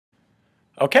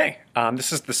Okay,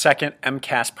 this is the second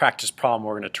MCAS practice problem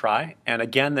we're going to try, and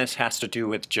again this has to do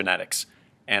with genetics,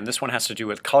 and this one has to do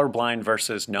with colorblind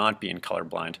versus not being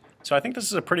colorblind. So I think this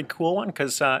is a pretty cool one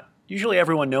because usually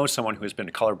everyone knows someone who has been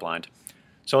colorblind.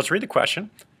 So let's read the question.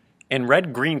 In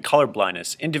red-green color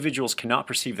blindness, individuals cannot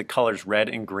perceive the colors red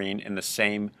and green in the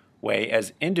same way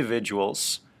as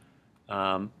individuals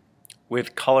with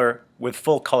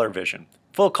full color vision.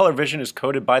 Full color vision is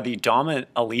coded by the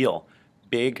dominant allele,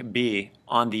 big B,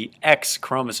 on the X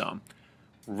chromosome.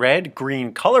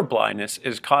 Red-green color blindness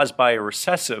is caused by a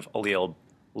recessive allele,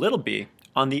 little b,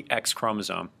 on the X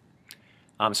chromosome.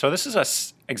 So this is an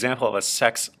example of a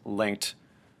sex-linked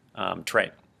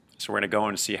trait. So we're going to go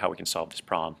and see how we can solve this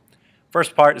problem.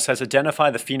 First part, it says identify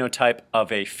the phenotype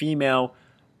of a female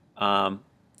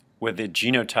with the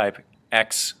genotype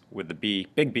X with the B,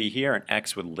 big B here, and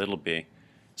X with little b.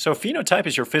 So phenotype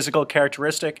is your physical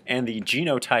characteristic, and the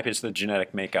genotype is the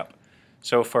genetic makeup.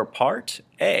 So for part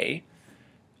A,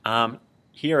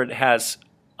 here it has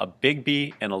a big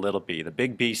B and a little b. The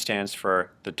big B stands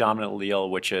for the dominant allele,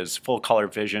 which is full color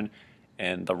vision,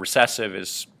 and the recessive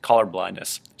is color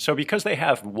blindness. So because they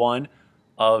have one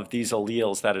of these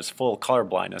alleles that is full color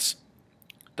blindness,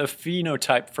 the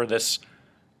phenotype for this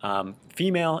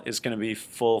female is going to be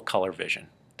full color vision.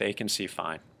 They can see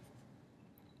fine.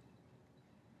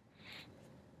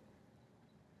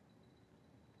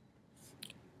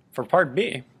 For part B,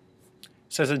 it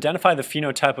says identify the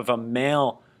phenotype of a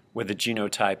male with a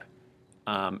genotype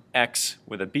X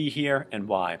with a B here and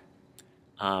Y.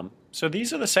 So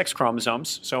these are the sex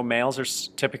chromosomes. So males are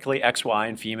typically XY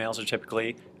and females are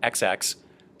typically XX.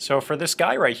 So for this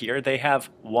guy right here, they have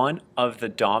one of the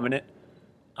dominant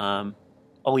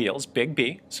alleles, big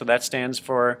B. So that stands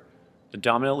for the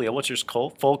dominant allele, which is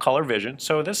full color vision.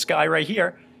 So this guy right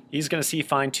here, he's going to see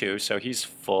fine too. So he's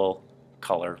full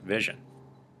color vision.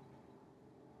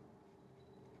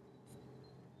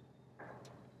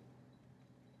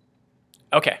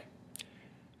 Okay,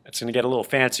 it's going to get a little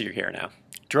fancier here now.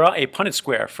 Draw a Punnett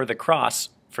square for the cross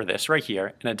for this right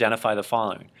here and identify the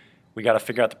following. We got to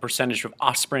figure out the percentage of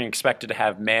offspring expected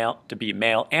to be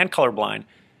male and colorblind,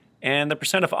 and the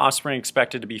percent of offspring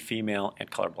expected to be female and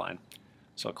colorblind.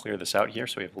 So I'll clear this out here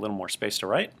so we have a little more space to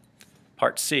write.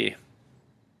 Part C.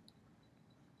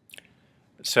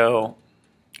 So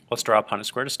let's draw a Punnett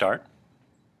square to start.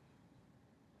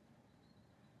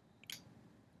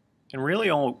 And really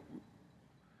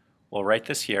we'll write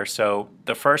this here. So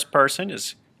the first person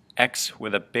is X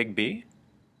with a big B,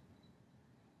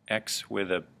 X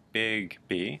with a big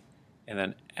B, and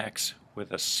then X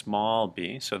with a small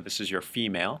b. So this is your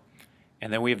female.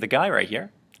 And then we have the guy right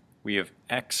here. We have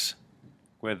X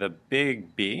with a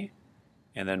big B,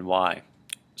 and then Y.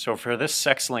 So for this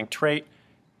sex-linked trait,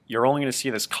 you're only going to see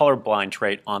this colorblind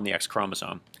trait on the X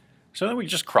chromosome. So then we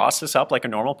just cross this up like a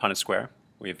normal Punnett square.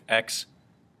 We have X,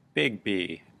 big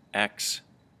B, X,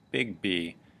 big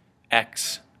B,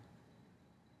 X,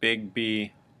 big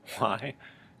B, Y.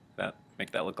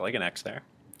 Make that look like an X there.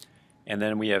 And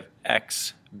then we have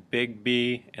X, big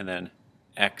B, and then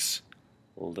X,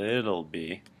 little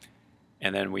b.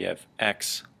 And then we have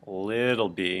X, little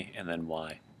b, and then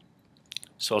Y.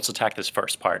 So let's attack this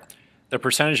first part. The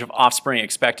percentage of offspring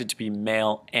expected to be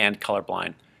male and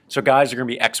colorblind. So guys are going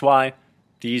to be XY.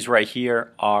 These right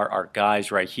here are our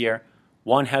guys right here.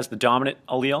 One has the dominant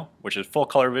allele, which is full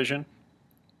color vision,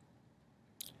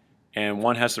 and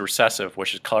one has the recessive,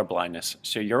 which is color blindness.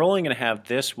 So you're only going to have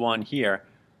this one here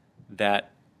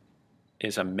that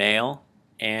is a male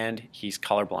and he's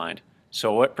colorblind.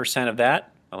 So what percent of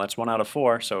that? Well, that's 1 out of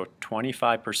 4, so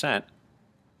 25%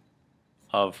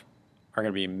 are going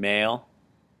to be male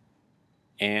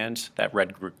and that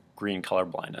red-green color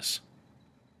blindness.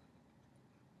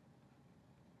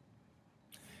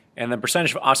 And the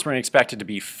percentage of offspring expected to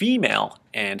be female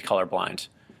and colorblind.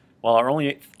 Well,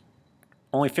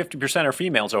 only 50% are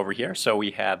females over here, so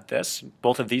we have this.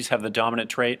 Both of these have the dominant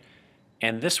trait.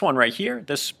 And this one right here,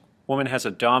 this woman has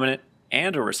a dominant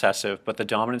and a recessive, but the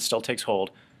dominant still takes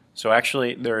hold. So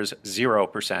actually there's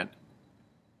 0%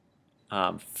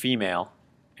 female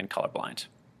and colorblind.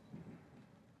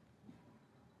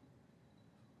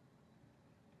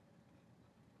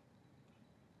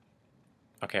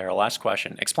 Okay, our last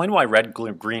question. Explain why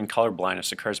red-green color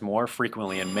blindness occurs more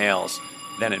frequently in males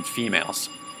than in females.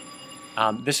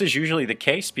 This is usually the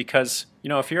case because,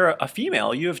 if you're a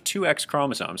female, you have 2 X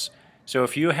chromosomes. So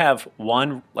if you have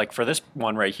one, like for this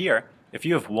one right here, if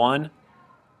you have one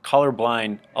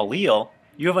colorblind allele,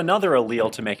 you have another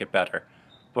allele to make it better.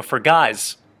 But for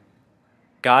guys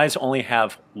only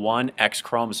have 1 X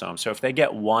chromosome. So if they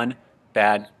get one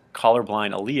bad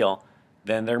colorblind allele,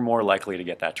 then they're more likely to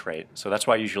get that trait. So that's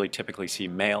why I usually typically see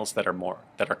males that are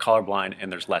colorblind,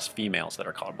 and there's less females that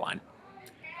are colorblind.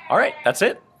 All right, that's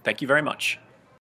it. Thank you very much.